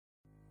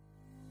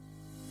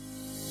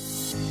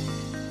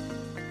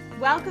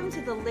Welcome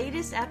to the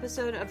latest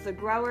episode of The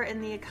Grower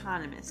and the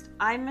Economist.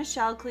 I'm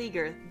Michelle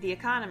Klieger, the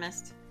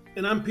economist.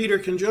 And I'm Peter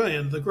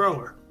Konjoian, the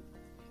grower.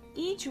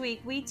 Each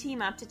week, we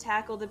team up to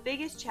tackle the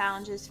biggest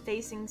challenges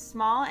facing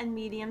small and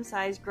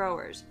medium-sized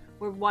growers.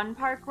 We're one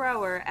part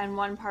grower and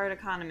one part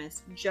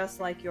economist, just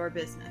like your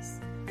business.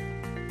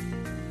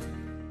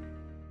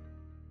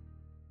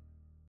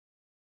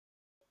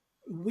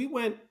 We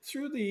went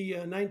through the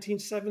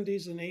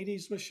 1970s and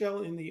 80s,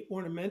 Michelle, in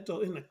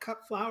the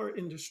cut flower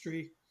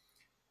industry.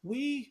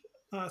 We,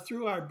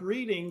 through our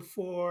breeding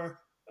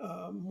for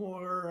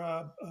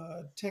more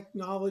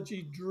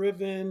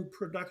technology-driven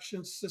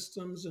production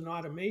systems and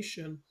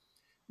automation,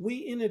 we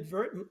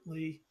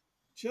inadvertently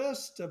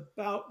just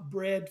about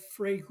bred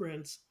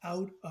fragrance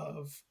out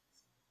of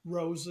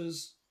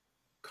roses,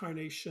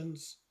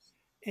 carnations.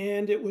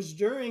 And it was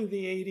during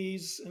the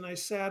 80s, and I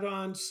sat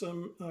on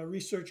some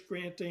research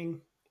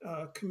granting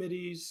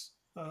committees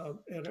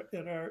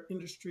at our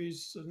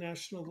industry's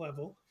national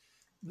level,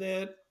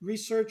 that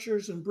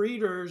researchers and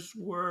breeders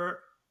were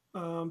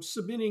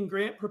submitting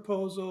grant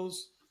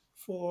proposals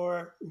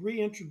for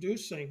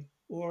reintroducing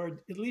or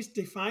at least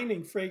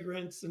defining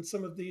fragrance and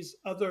some of these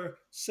other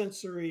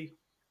sensory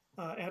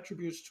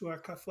attributes to our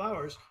cut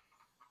flowers.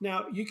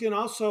 Now, you can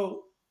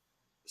also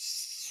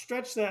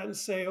stretch that and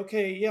say,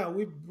 okay, yeah,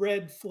 we've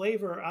bred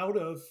flavor out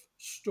of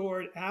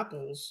stored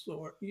apples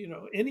or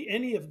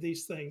any of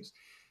these things.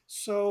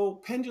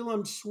 So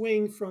pendulums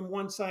swing from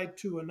one side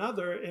to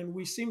another, and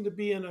we seem to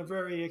be in a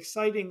very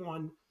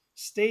exciting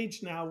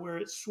stage now where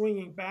it's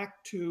swinging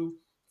back to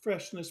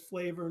freshness,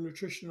 flavor,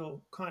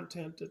 nutritional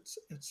content,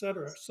 et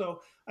cetera.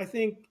 So I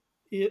think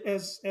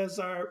as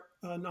our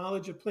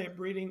knowledge of plant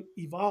breeding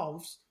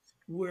evolves,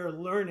 we're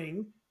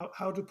learning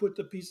how to put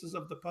the pieces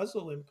of the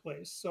puzzle in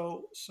place.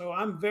 So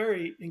I'm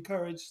very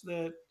encouraged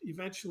that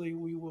eventually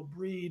we will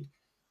breed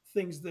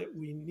things that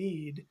we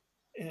need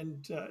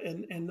and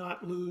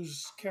not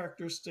lose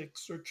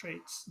characteristics or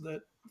traits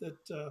that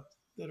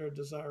are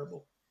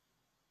desirable.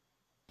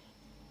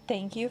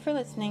 Thank you for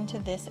listening to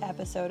this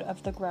episode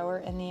of The Grower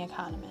and the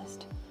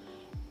Economist.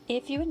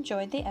 If you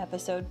enjoyed the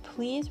episode,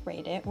 please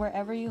rate it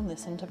wherever you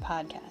listen to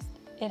podcasts.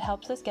 It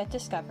helps us get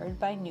discovered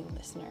by new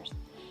listeners.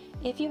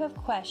 If you have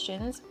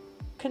questions,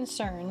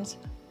 concerns,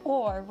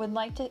 or would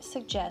like to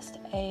suggest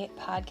a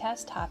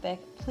podcast topic,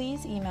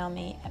 please email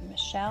me at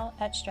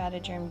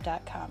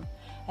michelle@stratagerm.com.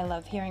 I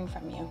love hearing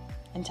from you.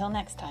 Until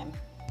next time.